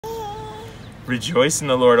Rejoice in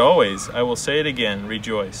the Lord always. I will say it again,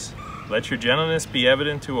 rejoice. Let your gentleness be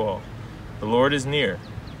evident to all. The Lord is near.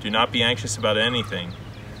 Do not be anxious about anything,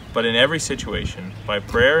 but in every situation, by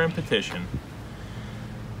prayer and petition,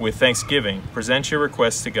 with thanksgiving, present your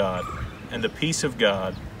requests to God, and the peace of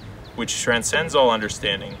God, which transcends all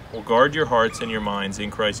understanding, will guard your hearts and your minds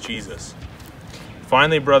in Christ Jesus.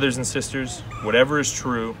 Finally, brothers and sisters, whatever is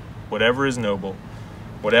true, whatever is noble,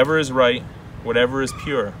 whatever is right, whatever is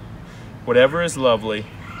pure, whatever is lovely,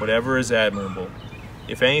 whatever is admirable,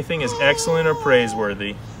 if anything is excellent or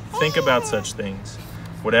praiseworthy, think about such things.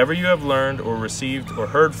 Whatever you have learned or received or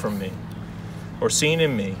heard from me, or seen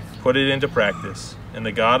in me, put it into practice, and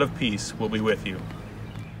the God of peace will be with you.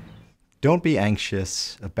 Don't be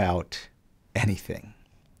anxious about anything.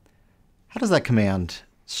 How does that command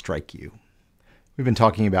strike you? We've been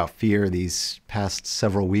talking about fear these past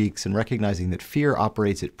several weeks and recognizing that fear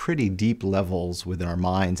operates at pretty deep levels within our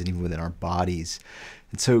minds and even within our bodies.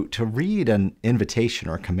 And so to read an invitation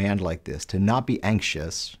or a command like this, to not be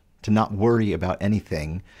anxious, to not worry about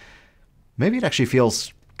anything, maybe it actually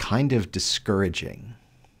feels kind of discouraging.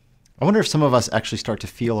 I wonder if some of us actually start to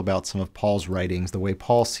feel about some of Paul's writings the way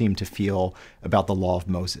Paul seemed to feel about the law of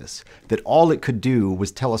Moses, that all it could do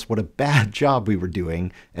was tell us what a bad job we were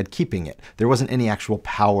doing at keeping it. There wasn't any actual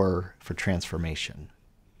power for transformation.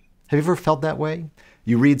 Have you ever felt that way?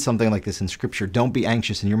 You read something like this in Scripture, don't be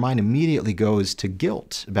anxious, and your mind immediately goes to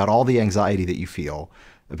guilt about all the anxiety that you feel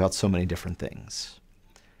about so many different things.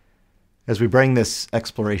 As we bring this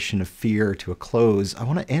exploration of fear to a close, I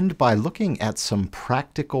want to end by looking at some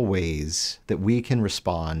practical ways that we can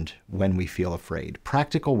respond when we feel afraid.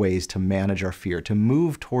 Practical ways to manage our fear, to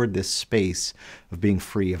move toward this space of being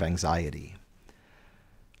free of anxiety.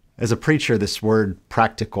 As a preacher, this word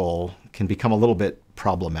practical can become a little bit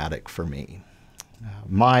problematic for me.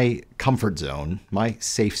 My comfort zone, my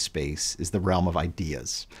safe space, is the realm of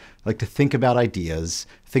ideas. I like to think about ideas,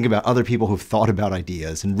 think about other people who've thought about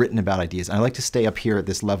ideas and written about ideas. And I like to stay up here at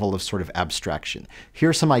this level of sort of abstraction. Here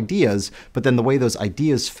are some ideas, but then the way those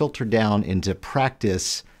ideas filter down into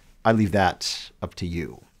practice, I leave that up to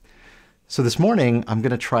you. So this morning, I'm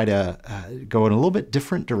going to try to go in a little bit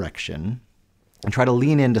different direction and try to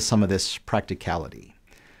lean into some of this practicality.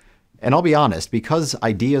 And I'll be honest, because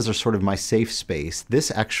ideas are sort of my safe space, this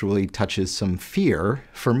actually touches some fear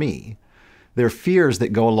for me. There are fears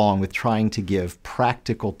that go along with trying to give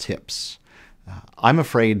practical tips. I'm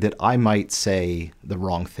afraid that I might say the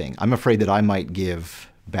wrong thing. I'm afraid that I might give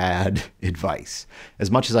bad advice. As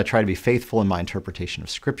much as I try to be faithful in my interpretation of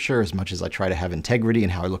Scripture, as much as I try to have integrity in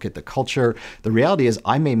how I look at the culture, the reality is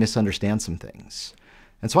I may misunderstand some things.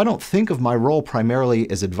 And so I don't think of my role primarily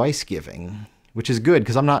as advice giving, which is good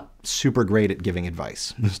because I'm not super great at giving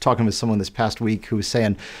advice. I was talking with someone this past week who was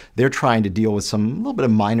saying they're trying to deal with some little bit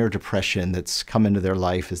of minor depression that's come into their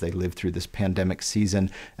life as they live through this pandemic season.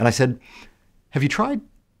 And I said, have you tried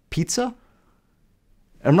pizza?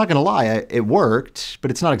 I'm not going to lie, it worked,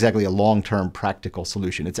 but it's not exactly a long-term practical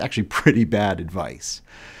solution. It's actually pretty bad advice.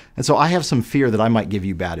 And so I have some fear that I might give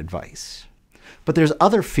you bad advice. But there's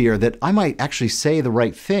other fear that I might actually say the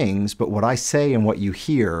right things, but what I say and what you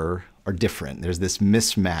hear are different. There's this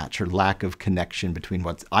mismatch or lack of connection between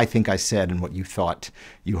what I think I said and what you thought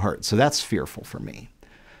you heard. So that's fearful for me.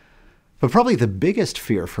 But probably the biggest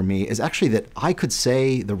fear for me is actually that I could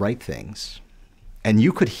say the right things, and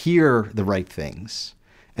you could hear the right things,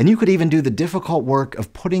 and you could even do the difficult work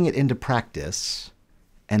of putting it into practice,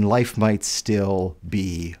 and life might still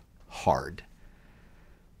be hard.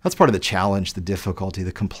 That's part of the challenge, the difficulty,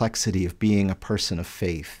 the complexity of being a person of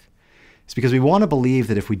faith. It's because we want to believe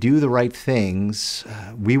that if we do the right things,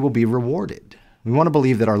 we will be rewarded. We want to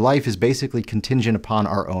believe that our life is basically contingent upon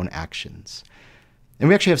our own actions. And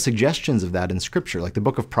we actually have suggestions of that in Scripture, like the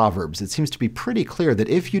book of Proverbs. It seems to be pretty clear that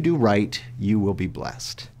if you do right, you will be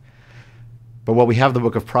blessed. But while we have the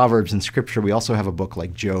book of Proverbs in Scripture, we also have a book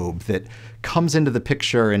like Job that comes into the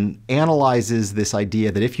picture and analyzes this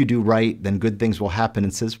idea that if you do right, then good things will happen,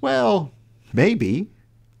 and says, well, maybe,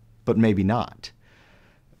 but maybe not.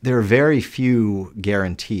 There are very few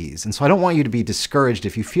guarantees. And so I don't want you to be discouraged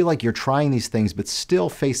if you feel like you're trying these things but still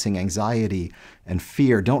facing anxiety and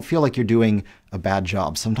fear. Don't feel like you're doing a bad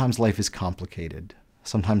job. Sometimes life is complicated.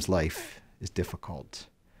 Sometimes life is difficult.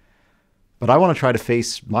 But I want to try to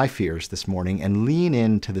face my fears this morning and lean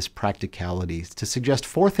into this practicality to suggest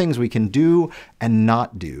 4 things we can do and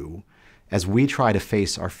not do as we try to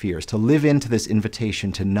face our fears, to live into this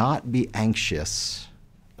invitation to not be anxious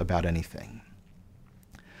about anything.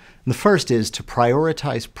 And the first is to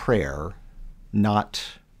prioritize prayer,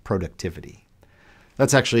 not productivity.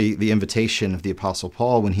 That's actually the invitation of the Apostle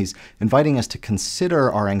Paul when he's inviting us to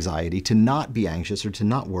consider our anxiety, to not be anxious or to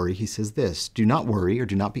not worry. He says this, do not worry or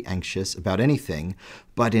do not be anxious about anything,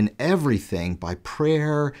 but in everything, by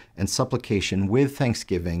prayer and supplication with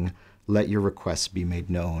thanksgiving, let your requests be made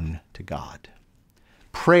known to God.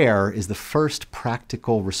 Prayer is the first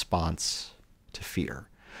practical response to fear,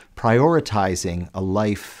 prioritizing a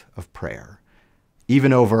life of prayer,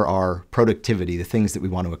 even over our productivity, the things that we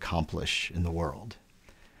want to accomplish in the world.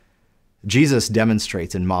 Jesus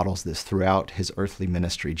demonstrates and models this throughout his earthly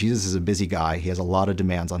ministry. Jesus is a busy guy. He has a lot of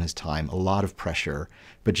demands on his time, a lot of pressure.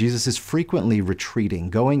 But Jesus is frequently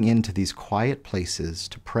retreating, going into these quiet places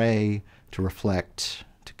to pray, to reflect,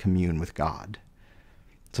 to commune with God.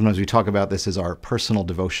 Sometimes we talk about this as our personal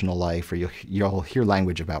devotional life, or you'll hear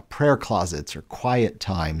language about prayer closets or quiet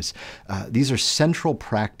times. These are central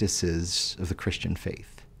practices of the Christian faith.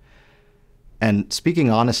 And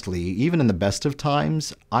speaking honestly, even in the best of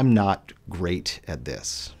times, I'm not great at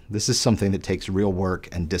this. This is something that takes real work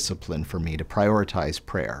and discipline for me to prioritize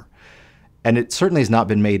prayer. And it certainly has not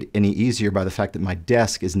been made any easier by the fact that my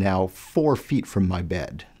desk is now 4 feet from my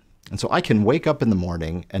bed. And so I can wake up in the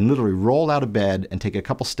morning and literally roll out of bed and take a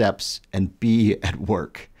couple steps and be at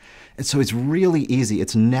work. And so it's really easy.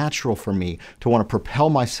 It's natural for me to want to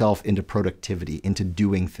propel myself into productivity, into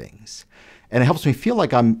doing things. And it helps me feel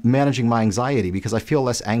like I'm managing my anxiety because I feel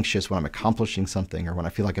less anxious when I'm accomplishing something, or when I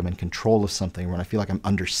feel like I'm in control of something, or when I feel like I'm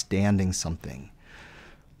understanding something.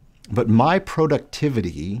 But my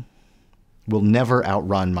productivity will never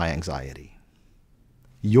outrun my anxiety.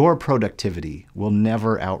 Your productivity will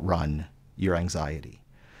never outrun your anxiety.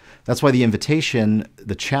 That's why the invitation,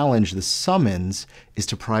 the challenge, the summons is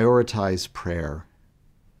to prioritize prayer.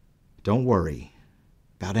 Don't worry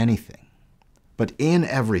about anything, but in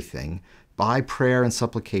everything, by prayer and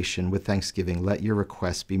supplication with thanksgiving, let your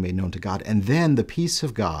requests be made known to God. And then the peace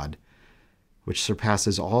of God, which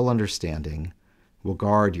surpasses all understanding, will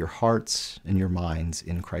guard your hearts and your minds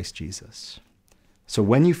in Christ Jesus. So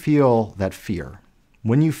when you feel that fear,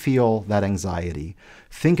 when you feel that anxiety,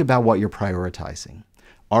 think about what you're prioritizing.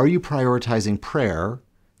 Are you prioritizing prayer,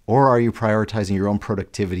 or are you prioritizing your own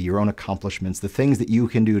productivity, your own accomplishments, the things that you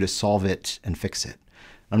can do to solve it and fix it?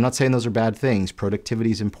 I'm not saying those are bad things. Productivity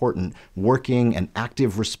is important. Working and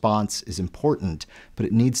active response is important, but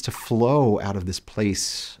it needs to flow out of this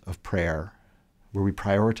place of prayer where we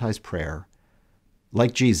prioritize prayer,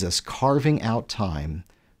 like Jesus, carving out time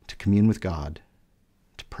to commune with God,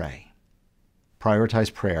 to pray.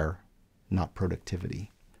 Prioritize prayer, not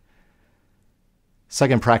productivity.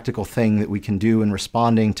 Second practical thing that we can do in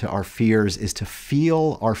responding to our fears is to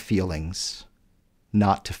feel our feelings,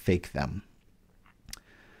 not to fake them.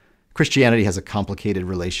 Christianity has a complicated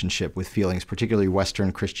relationship with feelings, particularly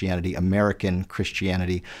Western Christianity, American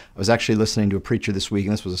Christianity. I was actually listening to a preacher this week,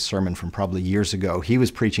 and this was a sermon from probably years ago. He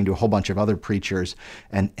was preaching to a whole bunch of other preachers,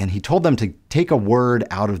 and he told them to take a word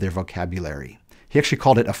out of their vocabulary. He actually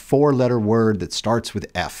called it a 4-letter word that starts with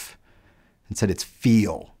F, and said it's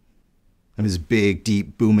feel. In his big,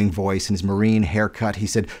 deep, booming voice and his Marine haircut, he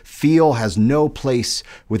said, feel has no place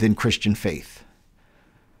within Christian faith.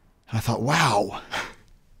 And I thought, wow.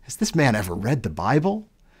 Has this man ever read the Bible?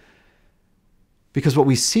 Because what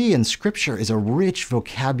we see in Scripture is a rich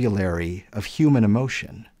vocabulary of human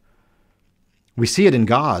emotion. We see it in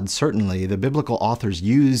God, certainly. The biblical authors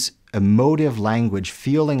use emotive language,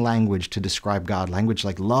 feeling language to describe God, language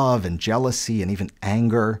like love and jealousy and even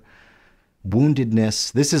anger,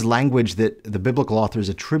 woundedness. This is language that the biblical authors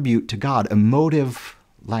attribute to God, emotive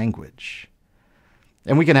language.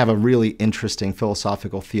 And we can have a really interesting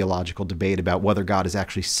philosophical, theological debate about whether God is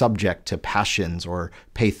actually subject to passions or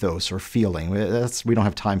pathos or feeling. We don't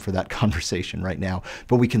have time for that conversation right now.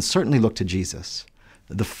 But we can certainly look to Jesus,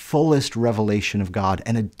 the fullest revelation of God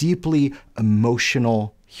and a deeply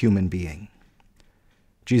emotional human being.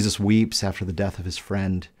 Jesus weeps after the death of his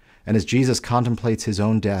friend. And as Jesus contemplates his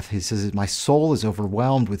own death, he says, my soul is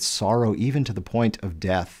overwhelmed with sorrow, even to the point of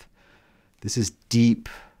death. This is deep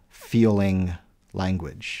feeling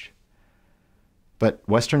language. But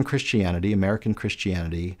Western Christianity, American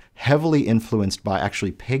Christianity, heavily influenced by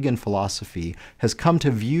actually pagan philosophy, has come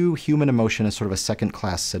to view human emotion as sort of a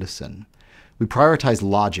second-class citizen. We prioritize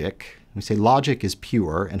logic. We say logic is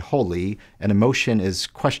pure and holy, and emotion is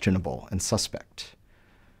questionable and suspect.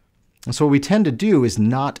 And so what we tend to do is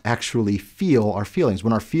not actually feel our feelings.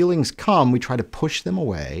 When our feelings come, we try to push them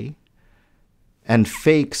away and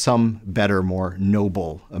fake some better, more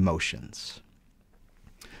noble emotions.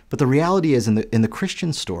 But the reality is, in the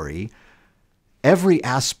Christian story, every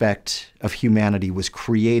aspect of humanity was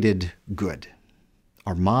created good.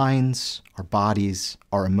 Our minds, our bodies,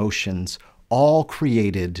 our emotions, all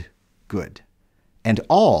created good, and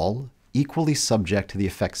all equally subject to the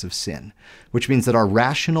effects of sin, which means that our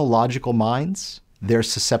rational, logical minds, they're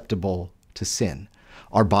susceptible to sin.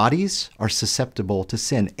 Our bodies are susceptible to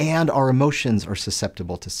sin, and our emotions are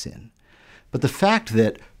susceptible to sin. But the fact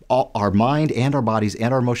that our mind and our bodies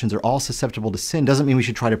and our emotions are all susceptible to sin doesn't mean we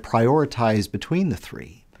should try to prioritize between the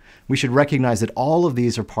three. We should recognize that all of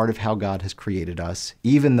these are part of how God has created us,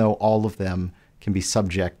 even though all of them can be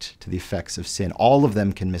subject to the effects of sin. All of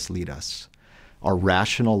them can mislead us. Our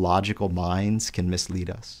rational, logical minds can mislead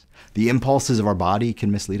us. The impulses of our body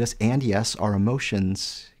can mislead us. And yes, our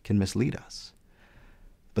emotions can mislead us.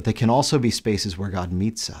 But they can also be spaces where God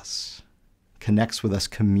meets us, connects with us,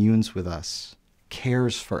 communes with us,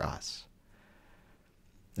 cares for us.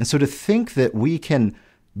 And so to think that we can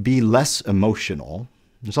be less emotional,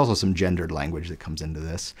 there's also some gendered language that comes into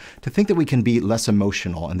this, to think that we can be less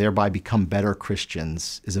emotional and thereby become better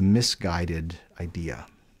Christians is a misguided idea.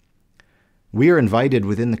 We are invited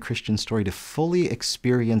within the Christian story to fully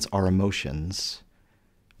experience our emotions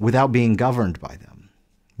without being governed by them.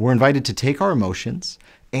 We're invited to take our emotions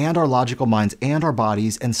and our logical minds and our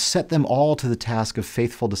bodies and set them all to the task of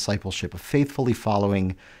faithful discipleship, of faithfully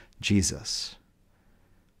following Jesus.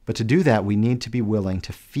 But to do that, we need to be willing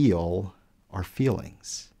to feel our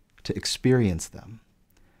feelings, to experience them.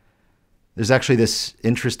 There's actually this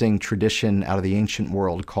interesting tradition out of the ancient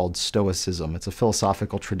world called Stoicism. It's a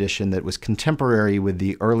philosophical tradition that was contemporary with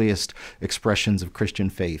the earliest expressions of Christian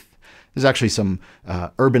faith. There's actually some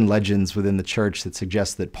urban legends within the church that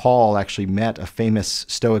suggest that Paul actually met a famous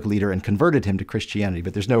Stoic leader and converted him to Christianity,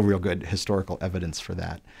 but there's no real good historical evidence for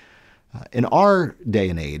that. In our day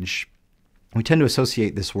and age, we tend to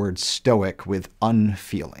associate this word stoic with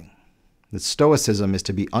unfeeling. That Stoicism is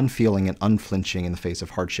to be unfeeling and unflinching in the face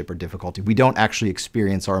of hardship or difficulty. We don't actually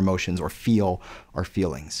experience our emotions or feel our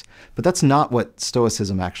feelings. But that's not what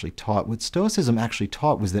Stoicism actually taught. What Stoicism actually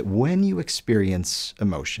taught was that when you experience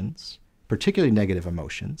emotions, particularly negative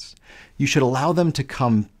emotions, you should allow them to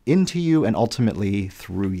come into you and ultimately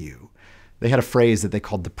through you. They had a phrase that they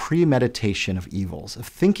called the premeditation of evils, of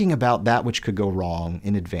thinking about that which could go wrong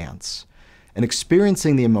in advance and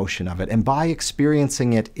experiencing the emotion of it, and by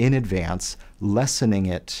experiencing it in advance, lessening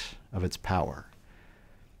it of its power.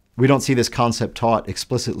 We don't see this concept taught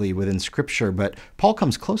explicitly within Scripture, but Paul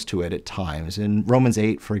comes close to it at times. In Romans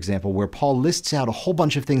 8, for example, where Paul lists out a whole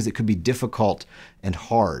bunch of things that could be difficult and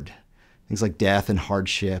hard, things like death and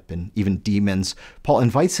hardship and even demons, Paul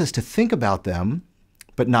invites us to think about them,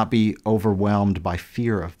 but not be overwhelmed by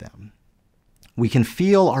fear of them. We can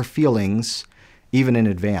feel our feelings even in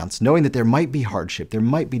advance, knowing that there might be hardship, there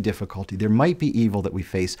might be difficulty, there might be evil that we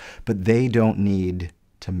face, but they don't need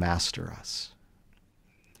to master us.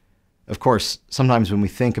 Of course, sometimes when we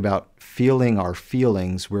think about feeling our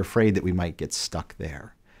feelings, we're afraid that we might get stuck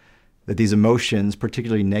there, that these emotions,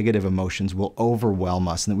 particularly negative emotions, will overwhelm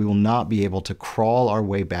us and that we will not be able to crawl our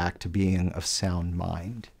way back to being of sound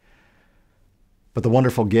mind. But the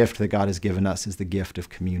wonderful gift that God has given us is the gift of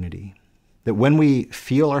community. That when we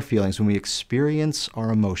feel our feelings, when we experience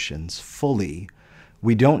our emotions fully,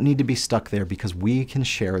 we don't need to be stuck there because we can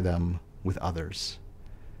share them with others.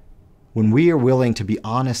 When we are willing to be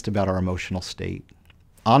honest about our emotional state,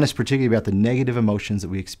 honest particularly about the negative emotions that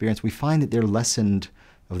we experience, we find that they're lessened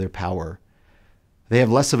of their power. They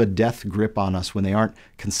have less of a death grip on us when they aren't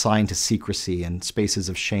consigned to secrecy and spaces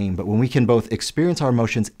of shame. But when we can both experience our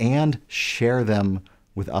emotions and share them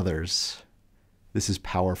with others, this is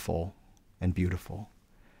powerful and beautiful.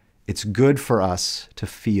 It's good for us to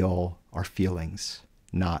feel our feelings,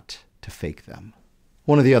 not to fake them.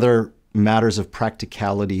 One of the other matters of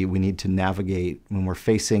practicality we need to navigate when we're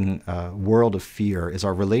facing a world of fear is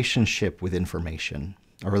our relationship with information,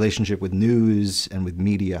 our relationship with news and with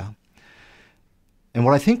media. And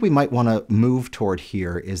what I think we might want to move toward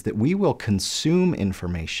here is that we will consume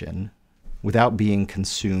information without being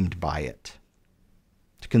consumed by it.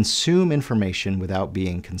 To consume information without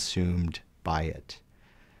being consumed by it.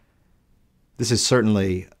 This is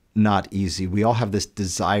certainly not easy. We all have this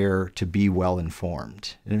desire to be well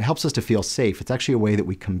informed, and it helps us to feel safe. It's actually a way that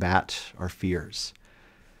we combat our fears.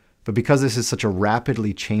 But because this is such a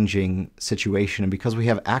rapidly changing situation, and because we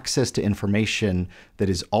have access to information that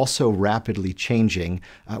is also rapidly changing,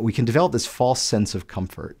 we can develop this false sense of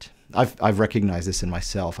comfort. I've recognized this in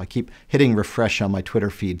myself. I keep hitting refresh on my Twitter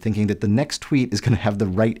feed, thinking that the next tweet is going to have the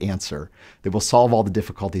right answer that will solve all the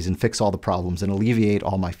difficulties and fix all the problems and alleviate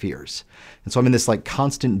all my fears. And so I'm in this like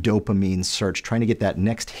constant dopamine search, trying to get that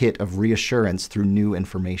next hit of reassurance through new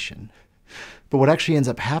information. But what actually ends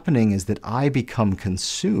up happening is that I become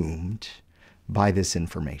consumed by this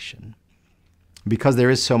information. Because there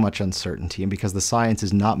is so much uncertainty and because the science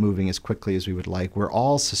is not moving as quickly as we would like, we're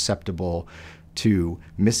all susceptible to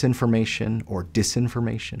misinformation or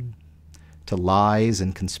disinformation, to lies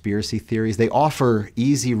and conspiracy theories. They offer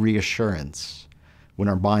easy reassurance when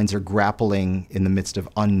our minds are grappling in the midst of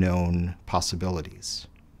unknown possibilities.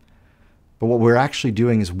 But what we're actually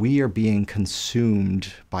doing is we are being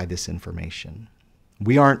consumed by this information.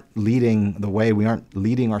 We aren't leading the way. We aren't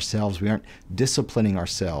leading ourselves. We aren't disciplining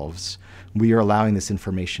ourselves. We are allowing this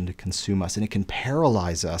information to consume us, and it can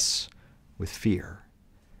paralyze us with fear.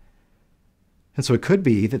 And so it could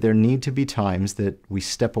be that there need to be times that we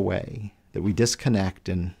step away, that we disconnect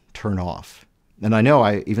and turn off. And I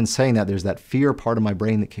know, even saying that, there's that fear part of my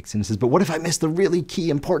brain that kicks in and says, but what if I miss the really key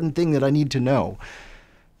important thing that I need to know?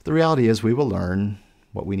 The reality is we will learn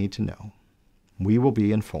what we need to know. We will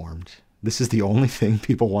be informed. This is the only thing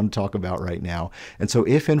people want to talk about right now. And so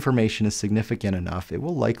if information is significant enough, it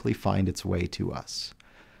will likely find its way to us.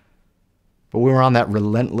 But when we're on that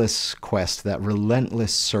relentless quest, that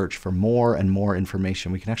relentless search for more and more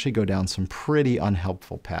information, we can actually go down some pretty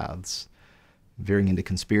unhelpful paths, veering into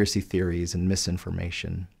conspiracy theories and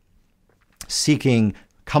misinformation, seeking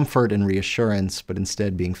comfort and reassurance, but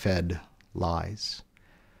instead being fed lies.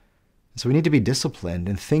 So we need to be disciplined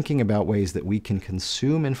in thinking about ways that we can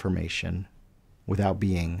consume information without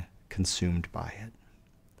being consumed by it.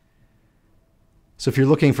 So if you're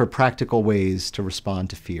looking for practical ways to respond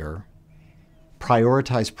to fear,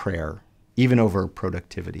 prioritize prayer, even over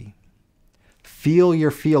productivity. Feel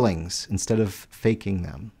your feelings instead of faking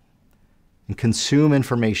them. And consume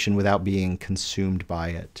information without being consumed by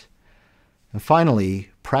it. And finally,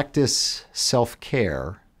 practice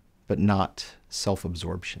self-care, but not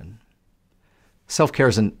self-absorption. Self-care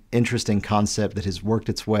is an interesting concept that has worked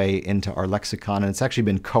its way into our lexicon, and it's actually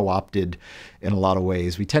been co-opted in a lot of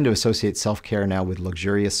ways. We tend to associate self-care now with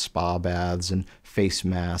luxurious spa baths and face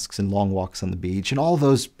masks and long walks on the beach, and all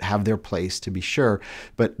those have their place, to be sure.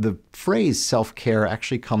 But the phrase self-care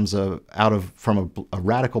actually comes from a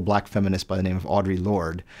radical black feminist by the name of Audre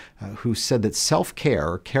Lorde, who said that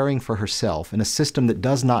self-care, caring for herself in a system that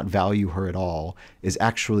does not value her at all, is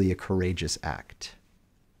actually a courageous act.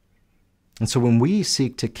 And so when we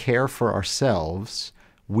seek to care for ourselves,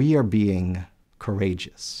 we are being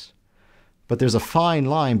courageous. But there's a fine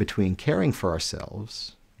line between caring for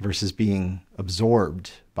ourselves versus being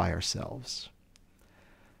absorbed by ourselves.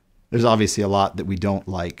 There's obviously a lot that we don't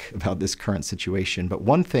like about this current situation, but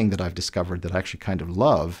one thing that I've discovered that I actually kind of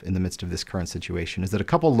love in the midst of this current situation is that a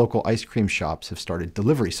couple local ice cream shops have started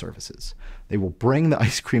delivery services. They will bring the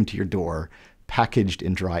ice cream to your door, packaged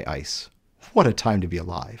in dry ice. What a time to be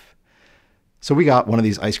alive. So we got one of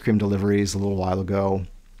these ice cream deliveries a little while ago,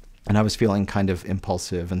 and I was feeling kind of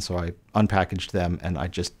impulsive, and so I unpackaged them and I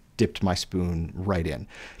just dipped my spoon right in.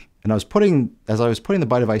 And as I was putting the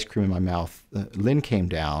bite of ice cream in my mouth, Lynn came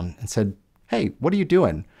down and said, "Hey, what are you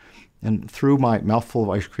doing?" And through my mouthful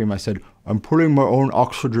of ice cream, I said, "I'm putting my own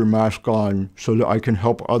oxygen mask on so that I can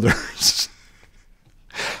help others."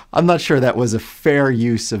 I'm not sure that was a fair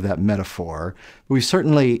use of that metaphor. We've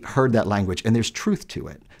certainly heard that language, and there's truth to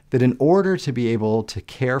it. That in order to be able to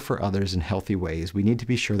care for others in healthy ways, we need to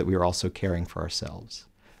be sure that we are also caring for ourselves.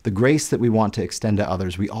 The grace that we want to extend to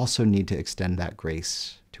others, we also need to extend that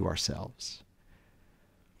grace to ourselves.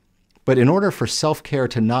 But in order for self-care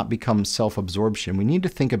to not become self-absorption, we need to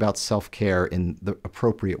think about self-care in the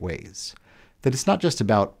appropriate ways. That it's not just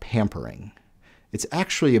about pampering. It's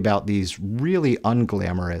actually about these really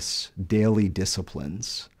unglamorous daily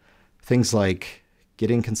disciplines. Things like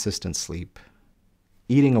getting consistent sleep,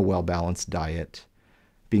 eating a well-balanced diet,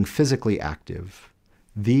 being physically active.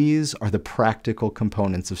 These are the practical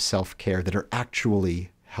components of self-care that are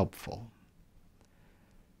actually helpful.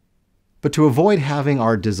 But to avoid having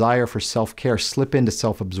our desire for self-care slip into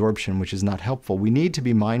self-absorption, which is not helpful, we need to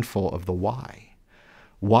be mindful of the why.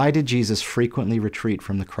 Why did Jesus frequently retreat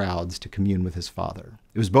from the crowds to commune with his Father?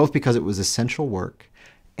 It was both because it was essential work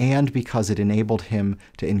and because it enabled him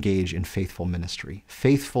to engage in faithful ministry,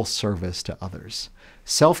 faithful service to others.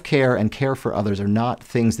 Self-care and care for others are not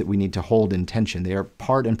things that we need to hold in tension. They are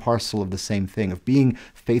part and parcel of the same thing, of being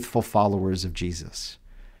faithful followers of Jesus.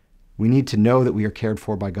 We need to know that we are cared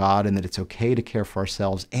for by God and that it's okay to care for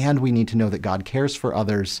ourselves, and we need to know that God cares for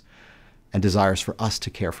others and desires for us to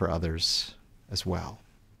care for others as well.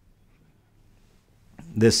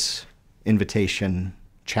 This invitation,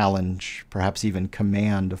 challenge, perhaps even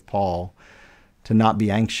command of Paul to not be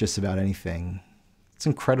anxious about anything, it's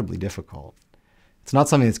incredibly difficult. It's not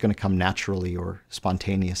something that's going to come naturally or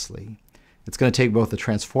spontaneously. It's going to take both the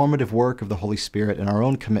transformative work of the Holy Spirit and our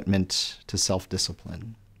own commitment to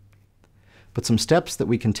self-discipline. But some steps that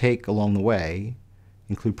we can take along the way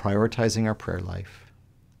include prioritizing our prayer life,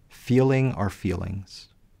 feeling our feelings,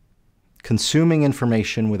 consuming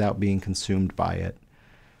information without being consumed by it,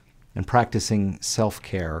 and practicing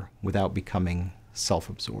self-care without becoming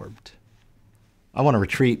self-absorbed. I want to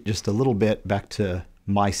retreat just a little bit back to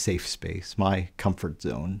my safe space, my comfort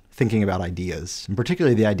zone, thinking about ideas, and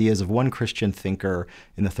particularly the ideas of one Christian thinker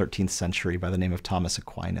in the 13th century by the name of Thomas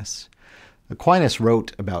Aquinas. Aquinas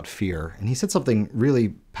wrote about fear, and he said something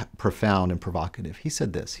really profound and provocative. He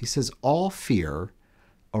said this, he says, all fear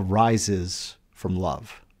arises from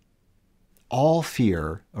love. All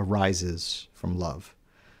fear arises from love,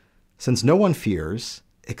 since no one fears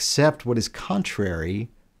except what is contrary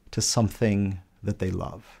to something that they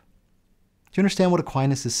love. Do you understand what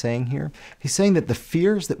Aquinas is saying here? He's saying that the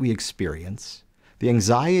fears that we experience, the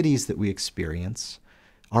anxieties that we experience,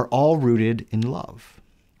 are all rooted in love.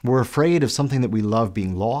 We're afraid of something that we love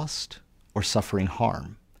being lost or suffering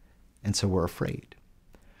harm, and so we're afraid.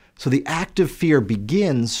 So the act of fear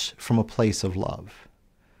begins from a place of love.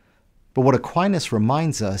 But what Aquinas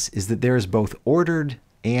reminds us is that there is both ordered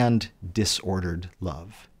and disordered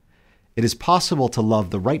love. It is possible to love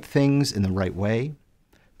the right things in the right way,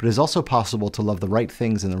 but it is also possible to love the right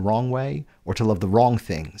things in the wrong way, or to love the wrong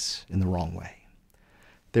things in the wrong way.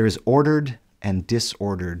 There is ordered and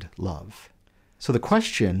disordered love. So the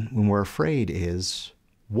question when we're afraid is,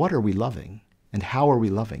 what are we loving, and how are we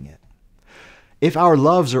loving it? If our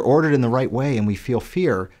loves are ordered in the right way and we feel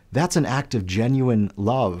fear, that's an act of genuine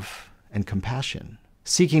love and compassion,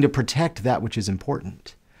 seeking to protect that which is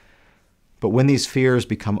important. But when these fears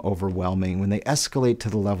become overwhelming, when they escalate to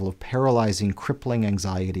the level of paralyzing, crippling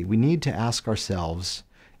anxiety, we need to ask ourselves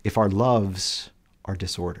if our loves are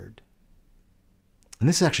disordered. And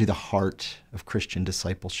this is actually the heart of Christian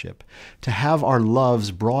discipleship, to have our loves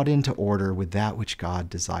brought into order with that which God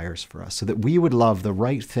desires for us, so that we would love the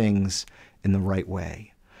right things in the right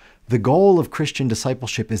way. The goal of Christian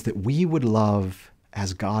discipleship is that we would love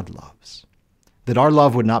as God loves. That our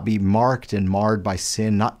love would not be marked and marred by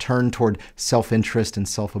sin, not turned toward self-interest and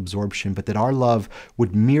self-absorption, but that our love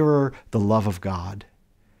would mirror the love of God,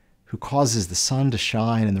 who causes the sun to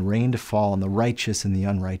shine and the rain to fall on the righteous and the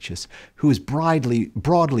unrighteous, who is broadly,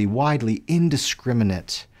 widely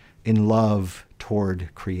indiscriminate in love toward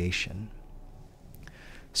creation.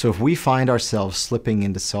 So if we find ourselves slipping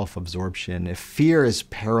into self-absorption, if fear is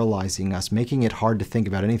paralyzing us, making it hard to think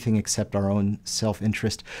about anything except our own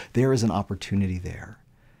self-interest, there is an opportunity there.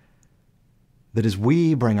 That as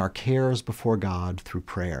we bring our cares before God through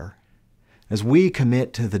prayer, as we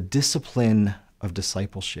commit to the discipline of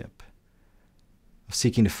discipleship, of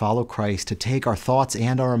seeking to follow Christ, to take our thoughts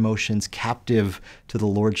and our emotions captive to the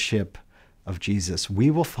lordship of Jesus, we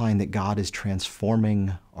will find that God is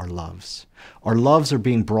transforming our loves. Our loves are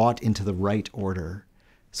being brought into the right order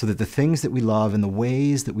so that the things that we love and the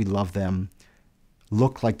ways that we love them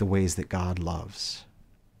look like the ways that God loves.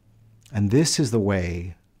 And this is the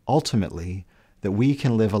way, ultimately, that we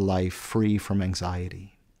can live a life free from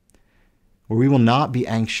anxiety, where we will not be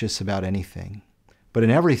anxious about anything, but in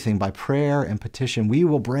everything, by prayer and petition, we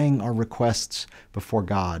will bring our requests before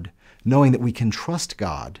God, knowing that we can trust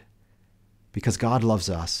God because God loves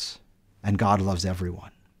us and God loves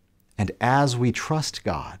everyone. And as we trust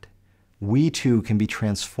God, we too can be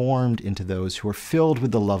transformed into those who are filled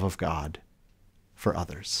with the love of God for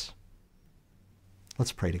others.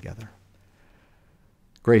 Let's pray together.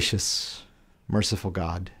 Gracious, merciful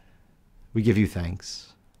God, we give you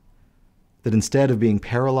thanks that instead of being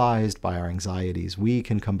paralyzed by our anxieties, we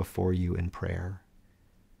can come before you in prayer.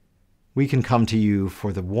 We can come to you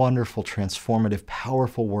for the wonderful, transformative,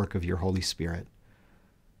 powerful work of your Holy Spirit,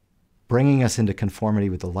 bringing us into conformity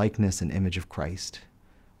with the likeness and image of Christ,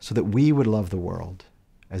 so that we would love the world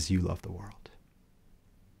as you love the world.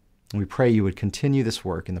 And we pray you would continue this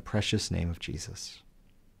work in the precious name of Jesus.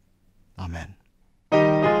 Amen.